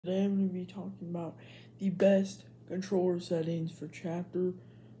Today I'm going to be talking about the best controller settings for Chapter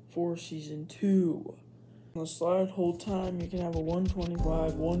 4 Season 2. On the slide hold time, you can have a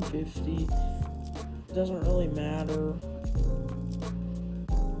 125, 150. It doesn't really matter.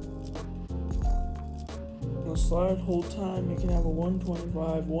 On the slide hold time, you can have a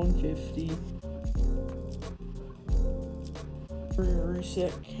 125, 150.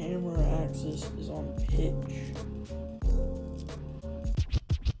 Reset camera axis is on pitch.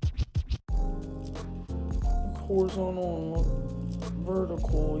 Horizontal and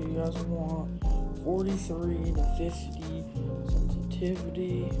vertical, you guys want 43 to 50.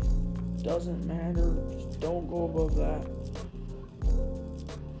 Sensitivity doesn't matter, just don't go above that.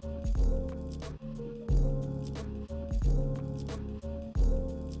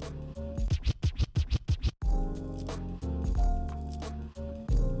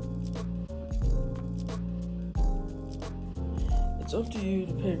 It's up to you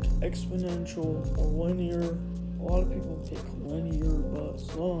to pick exponential or linear. A lot of people pick linear, but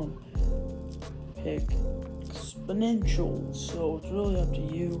some pick exponential, so it's really up to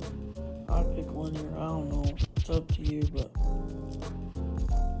you. I'd pick linear, I don't know, it's up to you, but